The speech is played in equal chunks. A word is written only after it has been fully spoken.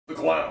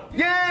Clown.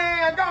 Yay,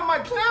 I got my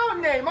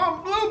clown name.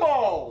 I'm Blue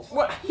Balls.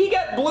 What? He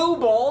got blue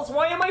balls?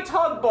 Why am I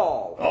Tug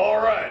Ball?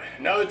 Alright,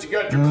 now that you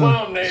got your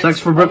clown name, Sucks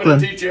for I'm Brooklyn.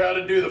 gonna teach you how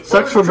to do the first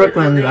Sucks for trick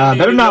Brooklyn. you're gonna need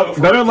Better to not, know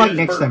for better a luck kid's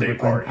next time, birthday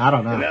Brooklyn. party. I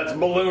don't know. And that's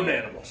balloon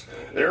animals.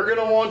 They're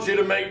gonna want you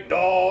to make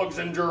dogs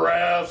and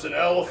giraffes and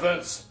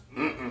elephants.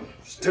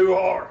 It's too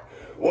hard.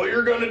 What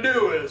you're gonna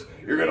do is,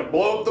 you're gonna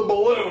blow up the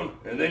balloon,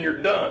 and then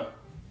you're done.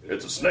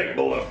 It's a snake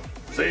balloon.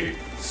 See?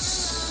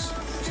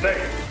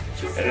 Snake.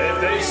 And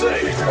if they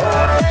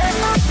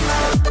say,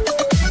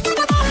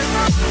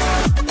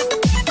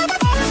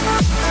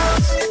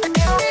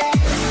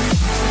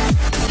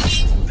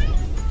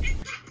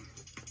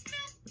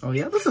 Oh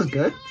yeah, this is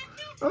good.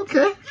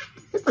 Okay.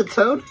 Hit the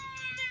toad.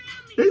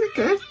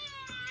 Okay.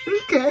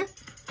 Okay.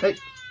 Hey.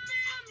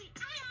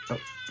 Oh.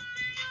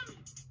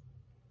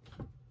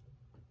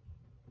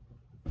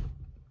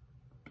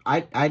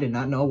 I did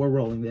not know we're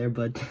rolling there,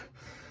 but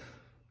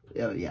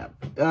yeah.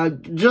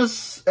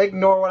 Just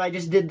ignore what I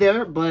just did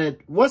there. But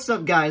what's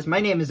up, guys? My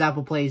name is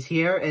Apple Plays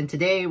here, and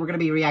today we're gonna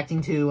be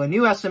reacting to a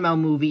new SML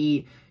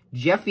movie,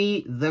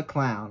 Jeffy the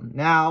Clown.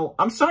 Now,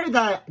 I'm sorry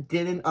that I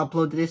didn't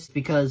upload this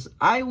because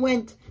I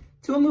went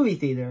to a movie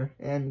theater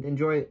and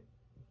enjoyed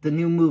the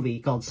new movie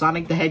called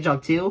Sonic the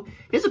Hedgehog 2.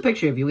 Here's a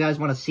picture if you guys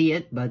want to see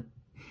it, but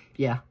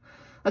yeah,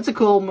 that's a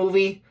cool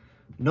movie.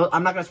 No,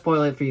 I'm not gonna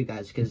spoil it for you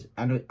guys because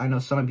I know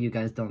some of you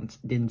guys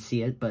didn't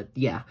see it, but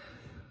yeah.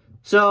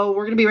 So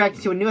we're gonna be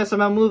reacting to a new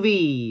SML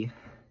movie.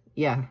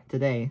 Yeah,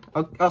 today.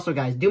 Also,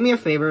 guys, do me a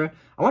favor.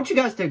 I want you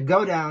guys to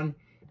go down,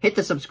 hit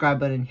the subscribe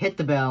button, hit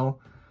the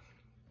bell,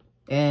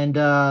 and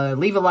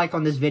leave a like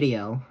on this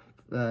video.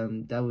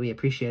 That would be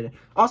appreciated.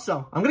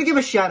 Also, I'm gonna give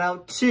a shout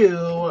out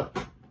to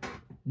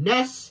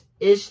Ness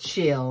is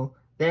Chill.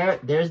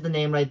 There's the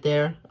name right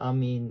there. I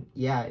mean,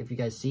 yeah, if you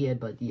guys see it,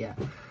 but yeah.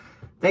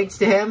 Thanks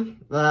to him.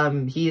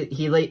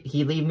 He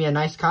leave me a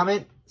nice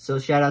comment, so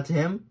shout out to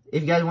him.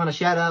 If you guys want a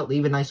shout out,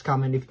 leave a nice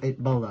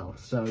comment below.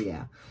 So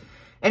yeah.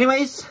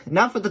 Anyways,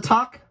 enough with the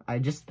talk. I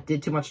just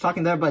did too much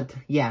talking there, but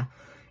yeah.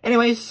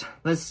 Anyways,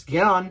 let's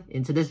get on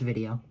into this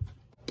video.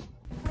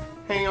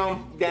 Hey,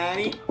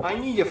 Daddy, I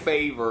need a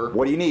favor.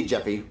 What do you need,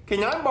 Jeffy?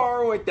 Can I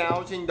borrow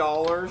 $1,000?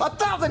 $1,000?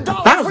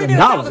 $1,000? What do you need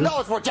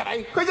 $1,000 for,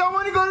 Jeffy? Because I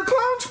want to go to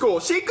clown school.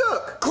 See,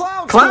 Cook.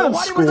 Clown Clown school?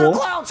 Why do you want to go to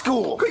school? clown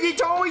school? Because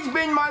it's always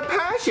been my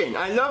passion.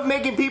 I love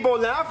making people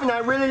laugh, and I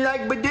really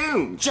like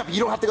badoons. Jeffy, you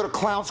don't have to go to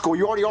clown school.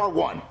 You already are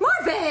one.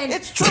 Marvin!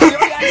 It's true. You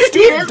already had He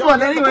is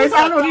one anyways.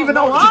 I don't even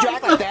know why. Did you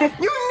act like that?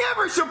 You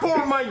never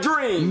support my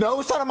dream.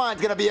 No son of mine's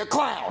going to be a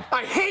clown.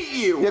 I hate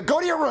you. Yeah, go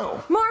to your room.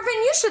 Marvin,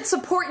 you should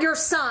support your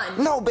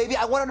son. No, baby,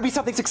 I want him to be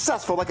something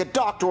successful, like a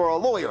doctor or a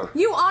lawyer.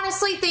 You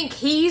honestly think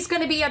he's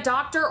gonna be a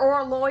doctor or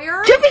a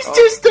lawyer? Jeffy's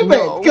too stupid,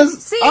 No.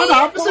 because See? on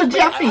Officer Well,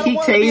 Jeffy, I don't he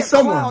want him to be a tased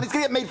someone, clown. He's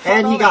gonna get made fun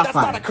and he of. got That's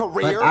fired. not a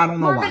career. But I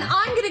don't know Marvin, why.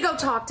 I'm gonna go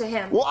talk to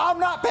him. Well, I'm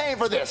not paying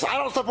for this. I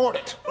don't support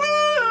it.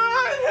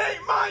 I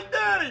hate my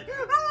daddy.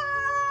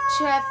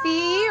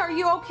 Jeffy, are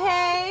you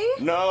okay?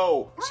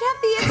 No.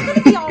 Jeffy, it's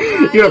gonna be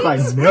alright. You're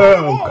like,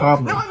 no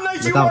comment Not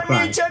unless you without want me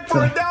crying. to check for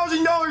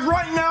 $1,000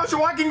 right now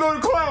so I can go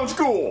to clown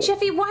school.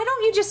 Jeffy, why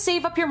don't you just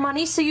save up your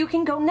money so you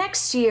can go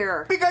next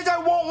year? Because I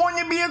won't want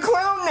to be a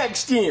clown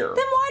next year.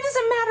 Then why does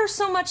it matter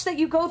so much that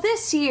you go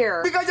this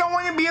year? Because I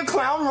want to be a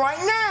clown right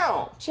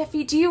now.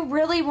 Jeffy, do you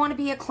really want to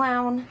be a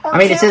clown? I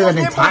mean, it says in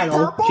the Nipples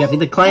title, purple? Jeffy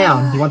the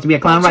Clown. He wants to be a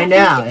clown right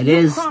Jeffy, now. if It you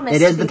is promise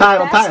the to be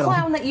title, the best title.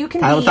 clown that you can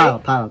Title, be,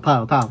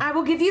 title. I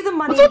will give you the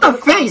money. What's with to the go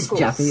to clown face, school.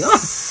 Jeffy?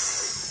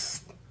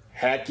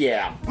 Heck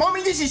yeah.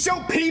 Mommy, this is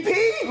so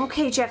pee-pee.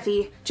 Okay,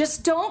 Jeffy,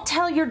 just don't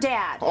tell your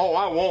dad. Oh,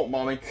 I won't,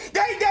 Mommy.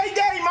 Daddy,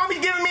 Mommy's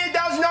giving me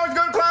 $1,000 to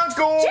go to clown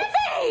school.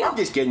 Jeffy! I'm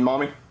just kidding,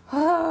 Mommy.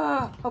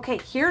 Okay,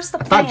 here's the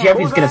I plan. thought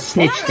Jeffy's gonna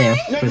snitch there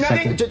for a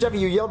second. Jeffy,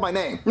 you yelled my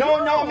name. No,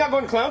 I'm not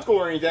going to clown school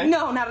or anything.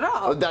 No, not at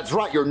all. That's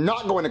right. You're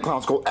not going to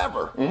clown school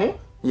ever. Mm-hmm.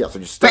 Yeah, so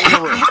just stay in the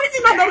room. How did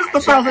he not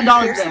notice the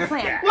 $1,000 Here's the there?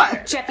 plan.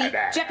 What?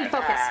 Jeffy,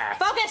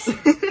 focus.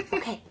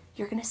 Okay,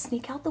 you're gonna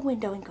sneak out the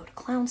window and go to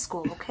clown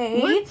school, okay?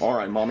 What? All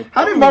right, Mommy.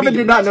 How did Marvin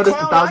did not notice the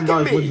clown I can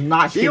 $1,000 be. was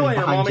not See you hidden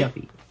later, behind Mommy.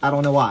 Jeffy? I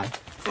don't know why.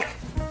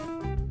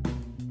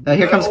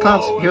 Here comes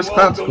hello here's and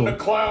clown welcome school. to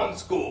clown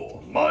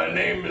school. My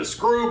name is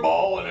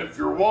Screwball, and if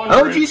you're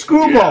wondering, OG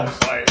Screwball. yes,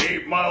 I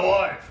hate my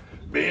life.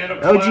 Being a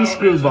clown OG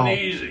Screwball.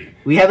 isn't easy.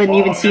 We haven't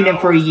even Long seen him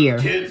for a hours, year.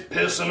 Kids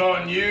pissing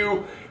on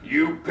you,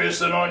 you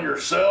pissing on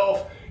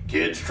yourself,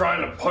 kids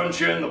trying to punch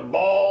you in the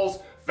balls,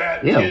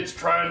 fat Ew. kids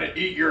trying to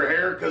eat your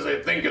hair because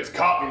they think it's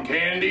cotton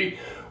candy,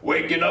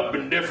 waking up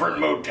in different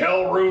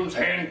motel rooms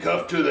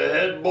handcuffed to the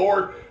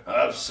headboard.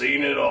 I've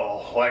seen it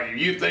all. Like, if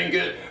you think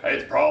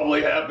it's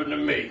probably happened to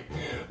me.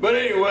 But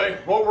anyway,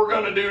 what we're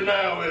going to do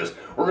now is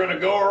we're going to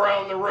go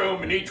around the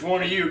room, and each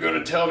one of you are going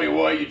to tell me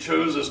why you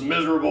chose this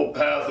miserable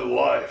path of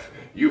life.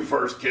 You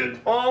first,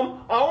 kid. I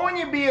want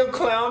to be a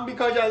clown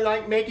because I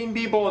like making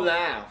people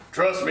laugh.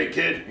 Trust me,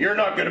 kid, you're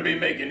not going to be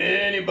making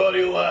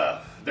anybody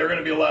laugh. they're going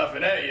to be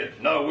laughing at you,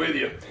 not with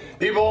you.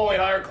 People only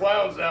hire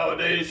clowns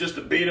nowadays just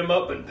to beat them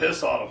up and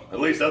piss on them. At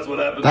least that's what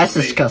happens That's to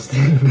me.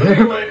 disgusting. But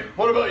anyway,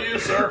 what about you,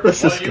 sir?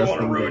 That's Why do you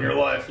want to disgusting, ruin dude. your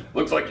life?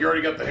 Looks like you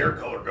already got the hair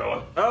color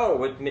going. Oh,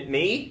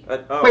 me?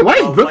 Wait, why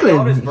is Brooklyn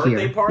my daughter's here?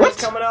 birthday party's What?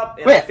 coming up,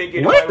 and Wait, I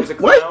figured what? if I was a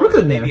Why is clown,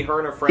 Brooklyn maybe there? her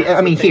and her friends I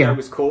mean, would think here. I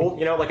was cool.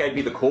 You know, like I'd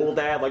be the cool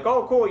dad, like,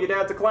 oh, cool, your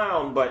dad's a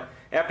clown. But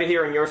after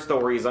hearing your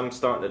stories, I'm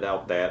starting to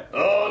doubt that.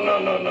 Oh,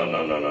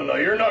 no.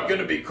 You're not going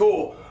to be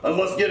cool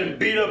unless getting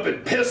beat up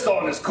and pissed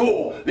on is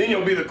cool. Then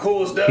you'll be the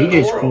coolest dad in the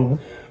PJ's world. cool.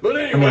 But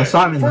anyway, I mean, I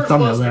saw him in the first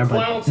thumbnail lesson there, in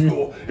but- clown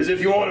school is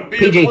if you want to be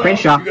PJ a clown,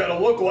 Crenshaw. you got to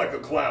look like a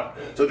clown.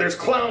 So there's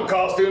clown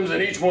costumes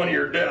in each one of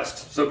your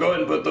desks. So go ahead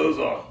and put those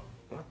on.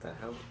 What the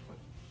hell?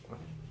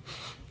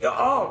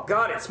 Oh,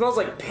 God, it smells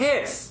like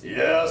piss.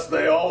 Yes,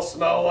 they all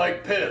smell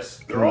like piss.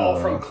 They're all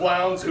from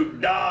clowns who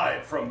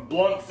died from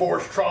blunt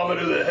force trauma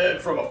to the head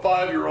from a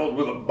 5-year-old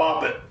with a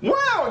bop it.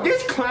 Wow,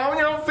 this clown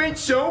outfit's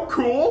so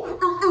cool.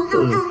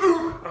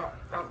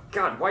 Oh,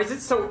 God, why is it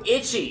so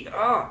itchy?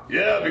 Oh.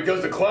 Yeah,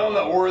 because the clown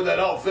that wore that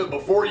outfit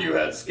before you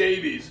had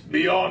scabies.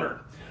 Be honored.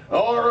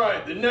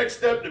 Alright, the next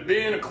step to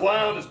being a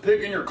clown is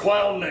picking your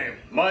clown name.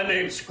 My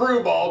name's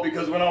Screwball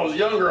because when I was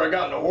younger I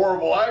got in a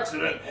horrible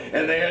accident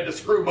and they had to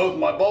screw both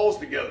my balls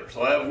together.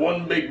 So I have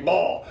one big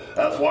ball.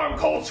 That's why I'm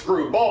called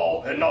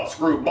Screwball and not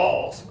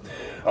Screwballs.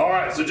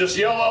 Alright, so just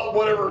yell out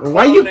whatever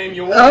clown name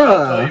you want and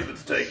I'll tell you if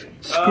it's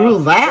taken.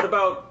 Screw that. What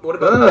about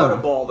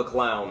Butterball the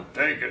clown?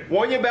 Take it.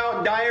 What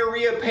about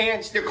Diarrhea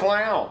Pants the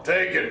Clown?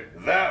 Taken.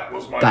 That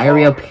was my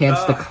Diarrhea father.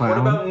 Pants the What clown.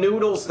 about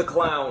Noodles the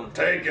clown?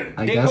 Taken.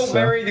 I guess so.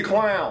 Dingleberry the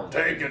Clown.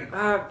 Taken.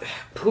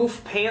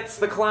 Poof Pants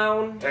the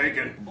clown?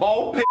 Taken.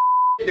 Ball P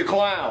the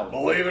Clown.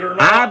 Believe it or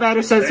not. I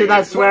better censor taken.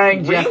 that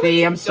swearing,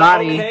 Jeffy. I'm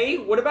sorry. Okay,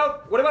 what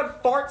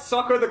about Fart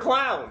Sucker the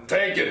clown?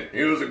 Taken.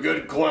 He was a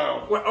good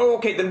clown. Well, oh,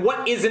 okay, then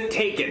what isn't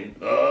taken?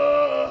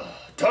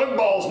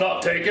 Tugball's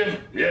not taken.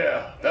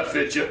 Yeah, that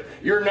fits you.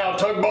 You're now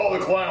Tugball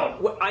the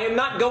clown. Well, I am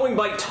not going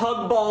by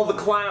Tugball the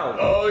clown.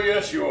 Oh,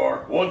 yes, you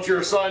are. Once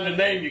you're assigned a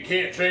name, you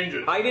can't change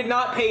it. I did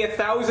not pay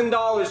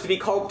 $1,000 to be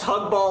called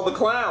Tugball the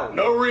clown.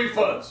 No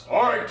refunds.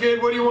 All right,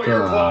 kid, what do you want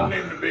your clown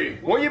name to be?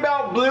 What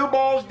about Blue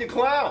Balls the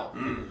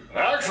Clown?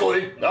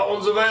 Actually, that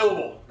one's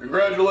available.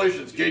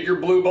 Congratulations, kid. You're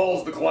Blue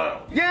Balls the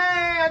clown. Yay,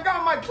 I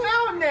got my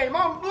clown name.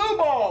 I'm Blue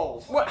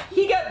Balls. What?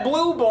 He got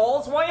blue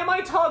balls. Why am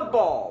I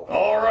Tugball?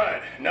 All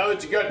right, now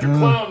that you got your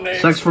clown name,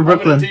 Sucks for I'm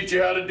Brooklyn. gonna teach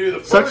you how to do the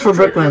Sucks first for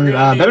trick Brooklyn. you're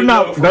gonna need Better to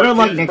not- know for better a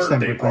luck kid's next time,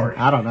 birthday Brooklyn. party.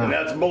 I don't know. And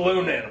that's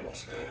balloon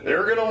animals.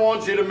 They're gonna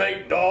want you to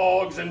make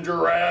dogs and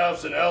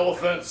giraffes and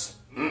elephants.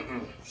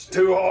 It's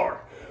too hard.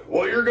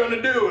 What you're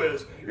gonna do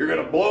is you're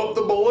gonna blow up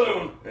the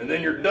balloon and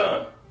then you're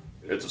done.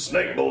 It's a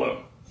snake balloon.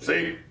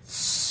 See?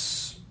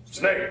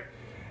 Snake.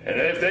 And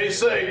if they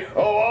say,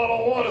 oh, I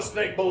don't want a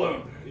snake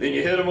balloon, then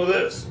you hit them with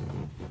this.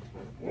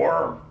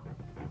 Worm.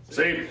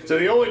 See? So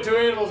the only two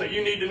animals that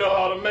you need to know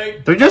how to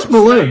make They're just are a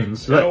snake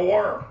balloons. and a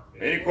worm.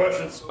 Any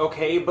questions?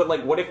 Okay, but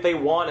like, what if they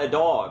want a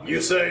dog? You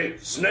say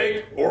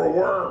snake or a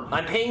worm.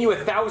 I'm paying you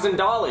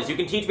 $1,000. You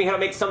can teach me how to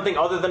make something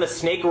other than a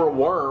snake or a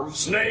worm.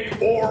 Snake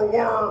or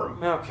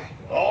worm. Okay.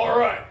 All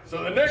right.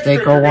 So the next Snake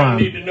trick or you're going worm.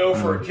 to need to know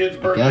for a kid's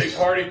birthday guess.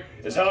 party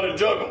is how to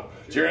juggle.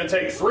 So you're going to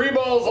take 3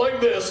 balls like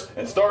this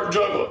and start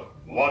juggling.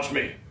 Watch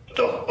me.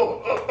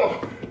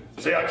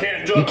 See, I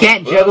can't juggle. You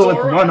can't but juggle that's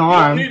with all right. one You don't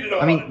arm. need to know I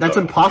how mean, to that's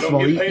juggle.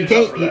 impossible. You don't You get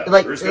paid can't. enough for that.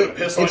 Like, We're just gonna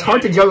piss on it's you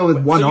hard to anyway. juggle with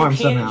one So you arm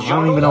can't somehow. I don't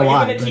juggle? even know Are you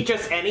why. gonna but- teach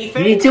us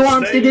anything? You need 2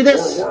 arms to do Snake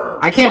this? or worm.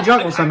 I can't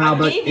juggle somehow,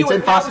 but gave you it's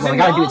impossible. I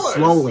gotta do it $1,000. The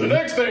slowly.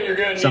 next thing you're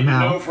going to need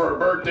Somehow. to know for a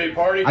birthday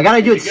party, I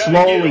gotta do it you gotta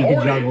get slowly to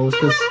horny. juggle,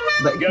 because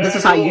You gotta this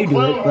is have how a you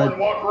little do it, clown horn, but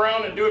walk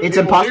around and do it in it's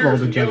people's impossible ears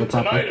to and give juggle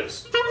them properly.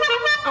 tinnitus.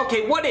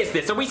 Okay, what is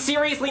this? Are we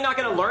seriously not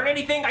going to learn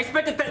anything? I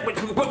expected that. What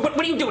are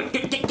you doing?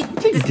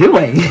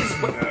 what are you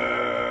doing?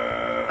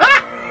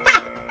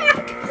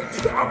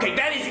 Okay,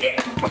 that is it.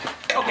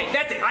 Okay,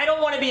 that's it. I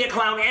don't want to be a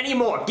clown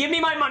anymore. Give me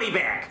my money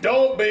back.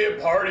 Don't be a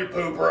party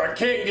pooper. I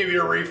can't give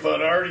you a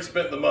refund. I already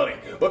spent the money.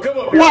 But come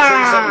up here, I'll show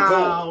you something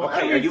cool.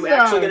 Okay, are you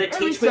actually gonna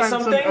teach me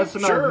something?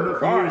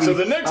 Sure. All right. So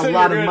the next thing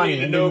you're going to need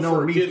to know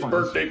for a kid's refunds.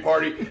 birthday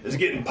party is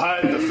getting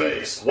pie in the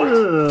face.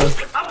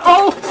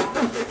 Oh!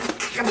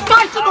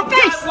 Pie to the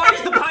face! God, why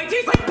does the pie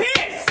taste like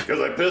piss? Because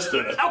I pissed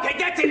in it. Okay,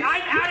 that's it.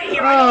 I'm out of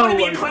here. I don't want to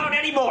be Oh. a clown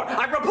anymore.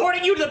 I'm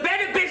reporting you to the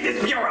Better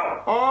Business Bureau.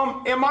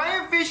 Am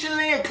I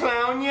officially a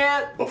clown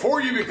yet?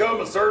 Before you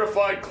become a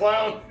certified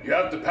clown, you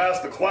have to pass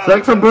the clown. So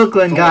like from test.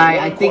 Brooklyn It's guy, only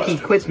I one think he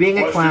question. quits being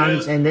a Question clown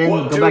is, and then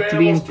what go two back to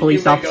being animals can police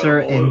you make out officer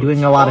of and balloons?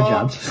 doing a lot of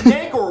jobs.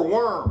 Snake or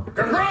worm?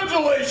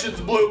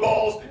 Congratulations, Blue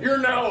Balls! You're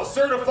now a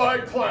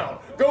certified clown.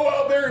 Go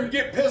out there and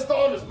get pissed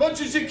on as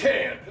much as you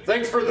can.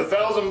 Thanks for the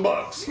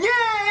 $1,000. Yay,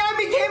 I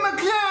became a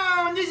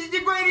clown! This is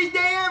the greatest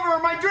day ever!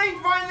 My dream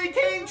finally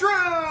came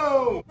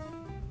true!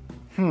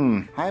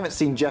 I haven't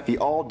seen Jeffy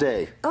all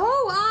day. Oh,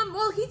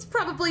 well, he's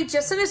probably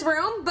just in his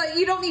room, but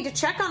you don't need to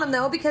check on him,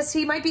 though, because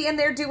he might be in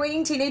there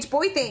doing teenage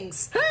boy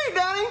things. Hey,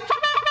 Daddy!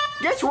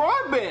 Guess where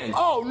I've been?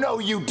 Oh, no,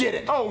 you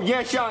didn't. Oh,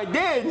 yes, I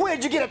did.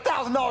 Where'd you get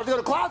 $1,000 to go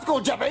to clown school,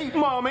 Jeffy?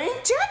 Mommy?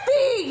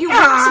 Jeffy! You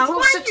Ah, weren't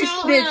why supposed to you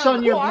tell snitch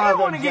on your Well, I mother,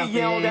 don't want to get Jeffy.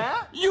 yelled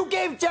at. You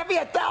gave Jeffy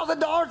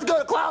 $1,000 to go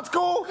to clown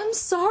school? I'm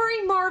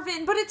sorry,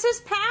 Marvin, but it's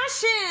his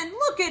passion.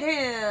 Look at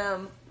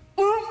him.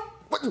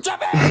 What,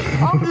 Jeffy!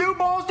 I'm Blue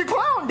Balls the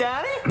Clown,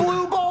 Daddy.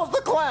 Blue Balls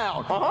the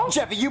Clown. Uh-huh.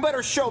 Jeffy, you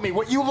better show me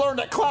what you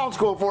learned at clown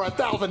school for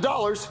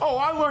 $1,000. Oh,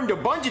 I learned a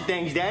bunch of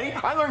things, Daddy.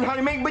 I learned how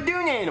to make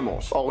balloon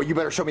animals. Oh, well, you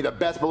better show me the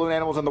best balloon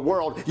animals in the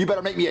world. You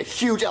better make me a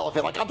huge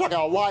elephant. Like, I'm talking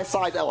a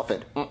life-size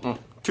elephant.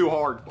 Too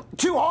hard.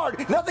 Too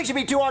hard? Nothing should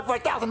be too hard for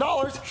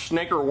 $1,000.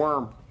 Snake or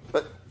worm?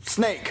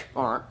 Snake.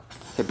 All right.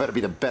 It better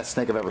be the best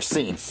snake I've ever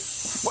seen.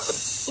 It's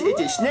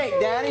a snake,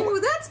 Daddy. Ooh,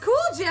 that's cool,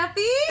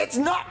 Jeffy. It's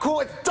not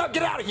cool. It's dumb.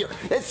 Get out of here.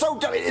 It's so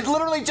dumb. It's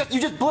literally just,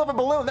 you just blew up a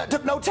balloon. That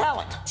took no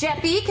talent.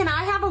 Jeffy, can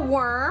I have a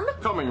worm?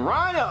 Coming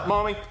right up,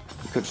 Mommy.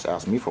 You could just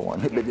ask me for one.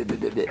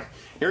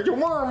 Here's your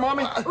worm,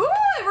 Mommy. Ooh,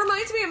 it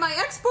reminds me of my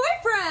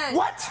ex-boyfriend.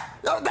 What?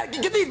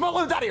 Get these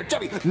balloons out of here,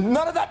 Jeffy.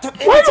 None of that took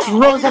any Why does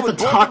talent. Rose have All to you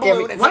did was talk blow a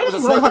balloon every? and Why say it does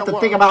was a Rose snake have and to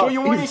a think worm. about So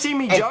you wanna see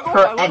me juggle? I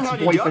her learned how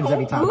to ex-boyfriends juggle.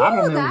 every time? I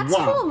don't Ooh, know that's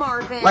why. cool,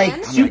 Marvin. Like I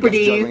mean, Super I guess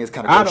juggling D. is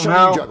kind of I cool. don't Show me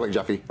know. juggling,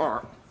 Jeffy. All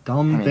right.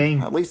 Dumb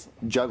thing. At least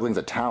juggling's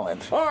a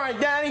talent. All right,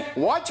 Daddy.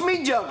 Watch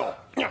me juggle.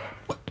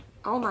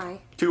 Oh, my.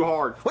 Too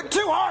hard. What,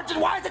 too hard?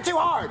 Why is it too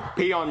hard?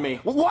 Pee on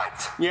me.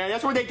 What? Yeah,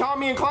 that's what they taught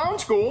me in clown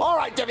school. All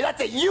right, Jeffy, that's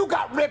it. You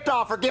got ripped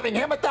off for giving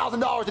him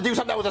 $1,000 to do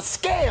something that was a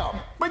scam.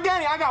 But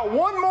Daddy, I got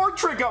one more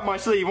trick up my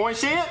sleeve. Want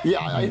to see it?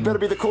 Yeah, it better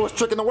be the coolest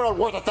trick in the world,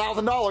 worth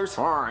 $1,000.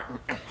 All right.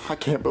 I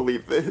can't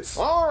believe this.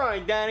 All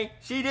right, Daddy.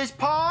 See this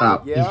pie?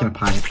 Oh, he's gonna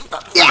pie.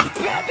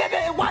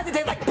 Why does it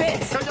taste like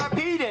piss? Because I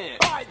peed in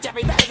it. All right,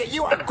 Jeffy, that is it.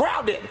 You are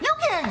grounded. You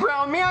can't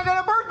ground me. I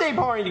got a birthday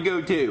party to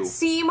go to.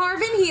 See,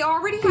 Marvin, he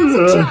already has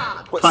a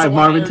job. What, Five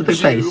someone Marvin to hired the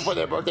you face. for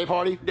their birthday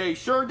party? They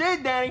sure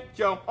did, Daddy.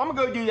 So I'm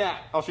gonna go do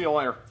that. I'll see you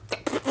later.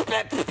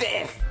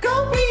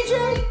 Go,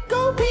 PJ!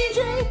 Go,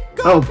 PJ!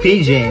 Go, Oh,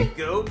 PJ.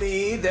 Go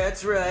me,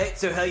 that's right.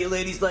 So how you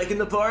ladies liking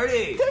the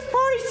party? This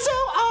party's so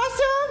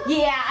awesome!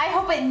 Yeah, I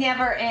hope it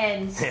never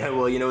ends. Yeah,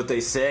 well, you know what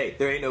they say.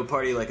 There ain't no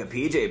party like a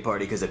PJ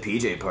party, because a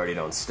PJ party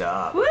don't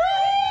stop. Woo!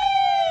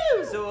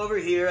 So over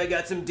here, I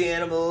got some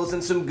Danimals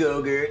and some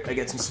Go-Gurt. I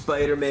got some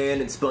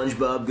Spider-Man and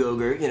SpongeBob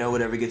Go-Gurt, you know,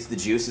 whatever gets the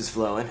juices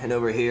flowing. And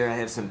over here, I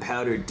have some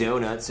powdered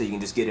donuts, so you can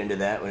just get into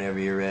that whenever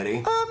you're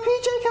ready. PJ,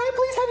 can I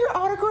please have your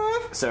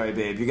autograph? Sorry,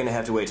 babe, you're gonna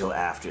have to wait till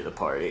after the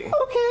party.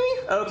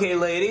 Okay. Okay,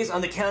 ladies,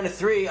 on the count of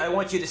 3, I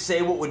want you to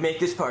say what would make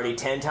this party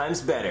 10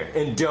 times better.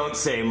 And don't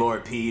say more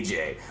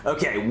PJ.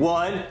 Okay,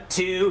 1,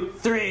 2,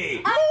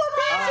 3. More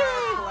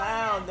PJ! A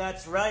clown,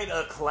 that's right,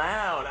 a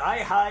clown. I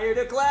hired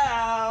a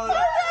clown. No,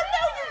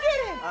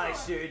 you didn't! I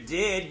sure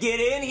did. Get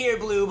in here,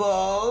 Blue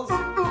Balls.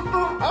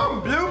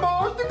 I'm Blue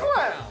Balls the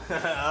Clown.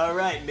 All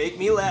right, make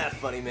me laugh,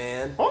 funny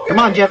man. Come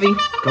on, Jeffy.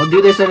 Don't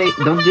do this.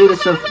 Don't do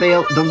this.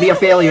 Don't be a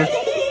failure.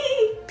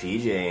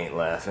 PJ ain't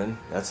laughing.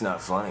 That's not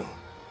funny.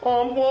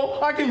 Well,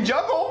 I can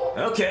juggle.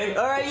 Okay,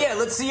 all right, yeah,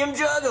 let's see him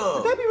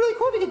juggle. That'd be really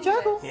cool if you could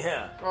juggle.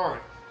 Yeah. All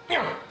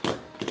right.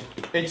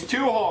 It's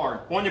too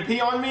hard. Want to pee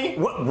on me?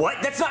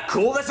 What? That's not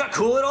cool. That's not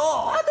cool at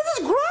all. This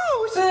is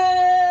gross!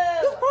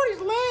 This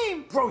party's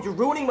lame! Bro, you're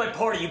ruining my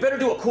party. You better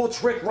do a cool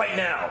trick right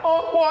now.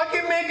 Oh, well, I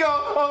can make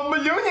a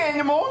balloon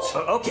animals.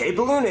 Okay,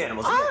 balloon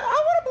animals. I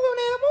want a balloon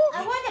animal!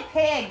 I want a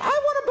pig. I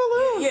want a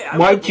balloon! Yeah, I Why'd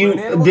want a balloon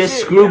you- animal this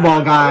too. screwball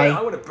Yeah, guy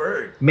I want a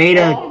bird. Made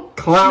a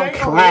clown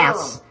snake or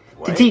class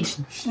worm? to teach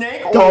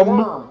Snake or dumb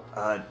worm?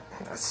 A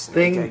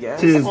snake, I thing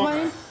guess.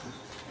 to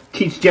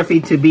teach Jeffy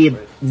to be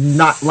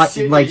not like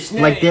this.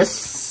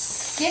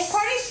 This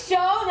party's so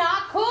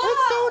not cool.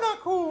 It's so not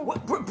cool!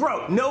 What,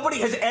 bro, nobody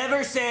has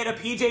ever said a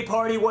PJ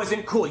party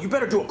wasn't cool. You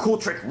better do a cool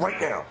trick right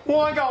now.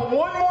 Well, I got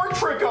one more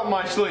trick up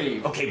my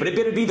sleeve. Okay, but it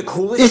better be the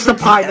coolest It's the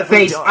trick pie in you've the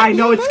ever face. done. I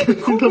know it's gonna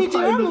be Cool, the PJ,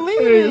 pie in I'm the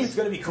leaving. It's face.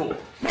 gonna be cool.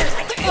 I'm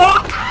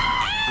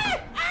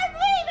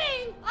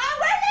leaving. Oh,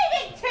 we're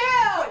leaving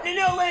too.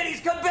 No, ladies,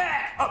 come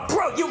back!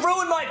 Bro, you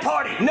ruined my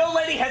party! No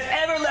lady has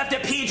ever left a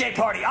PJ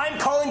party! I'm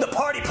calling the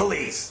party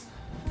police!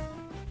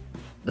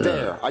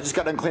 There, I just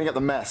got done cleaning up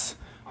the mess.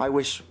 I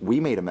wish we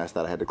made a mess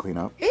that I had to clean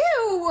up.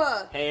 Ew.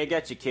 Hey, I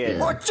got you, kid.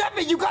 Oh,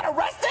 Jeffy, you got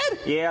arrested?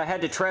 Yeah, I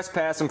had to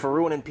trespass him for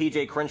ruining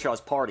PJ Crenshaw's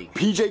party.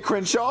 PJ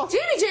Crenshaw?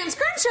 Jammy Jams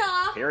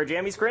Crenshaw. Here,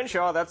 Jammies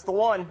Crenshaw, that's the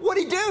one.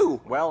 What'd he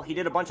do? Well, he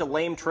did a bunch of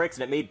lame tricks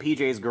and it made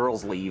PJ's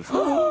girls leave.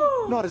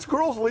 Not his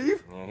girls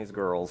leave. Yeah, his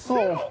girls.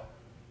 Oh.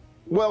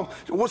 Well,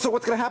 so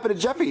what's gonna happen to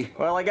Jeffy?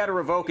 Well, I gotta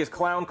revoke his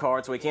clown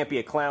card so he can't be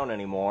a clown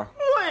anymore.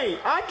 Wait,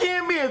 I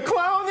can't be a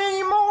clown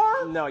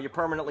anymore? No, you're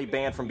permanently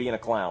banned from being a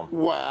clown.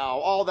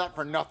 Wow, all that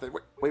for nothing.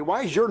 Wait,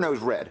 why is your nose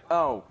red?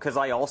 Oh, because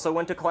I also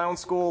went to clown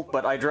school,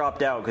 but I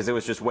dropped out because it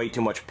was just way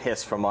too much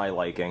piss for my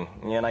liking.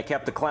 And I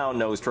kept the clown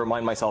nose to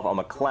remind myself I'm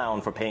a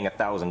clown for paying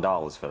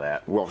 $1,000 for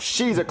that. Well,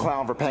 she's a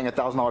clown for paying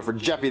 $1,000 for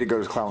Jeffy to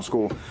go to clown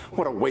school.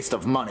 What a waste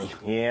of money.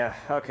 Yeah,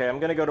 okay, I'm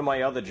gonna go to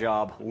my other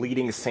job,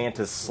 leading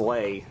Santa's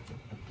sleigh.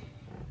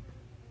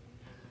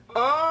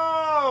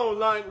 Oh,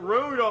 like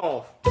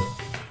Rudolph.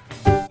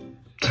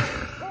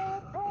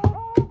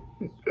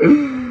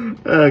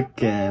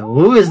 Okay,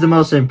 who is the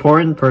most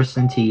important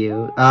person to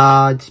you?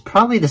 It's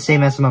probably the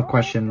same SML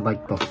question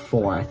like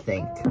before, I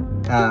think.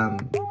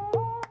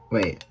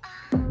 Wait.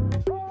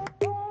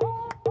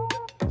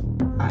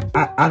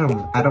 I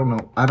don't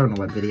know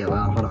what video.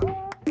 Hold on.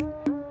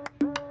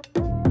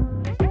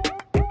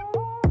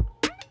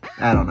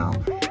 I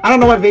don't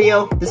know what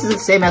video. This is the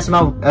same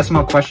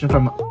SML question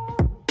from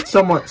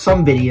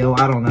some video.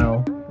 I don't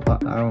know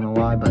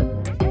why,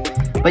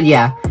 but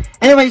yeah.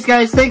 Anyways,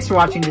 guys, thanks for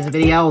watching this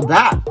video.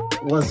 That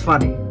was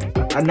funny.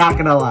 I'm not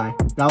gonna lie,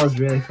 that was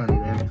really funny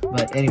there.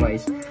 But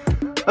anyways,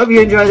 hope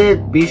you enjoyed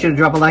it. Be sure to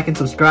drop a like and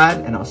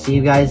subscribe, and I'll see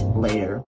you guys later.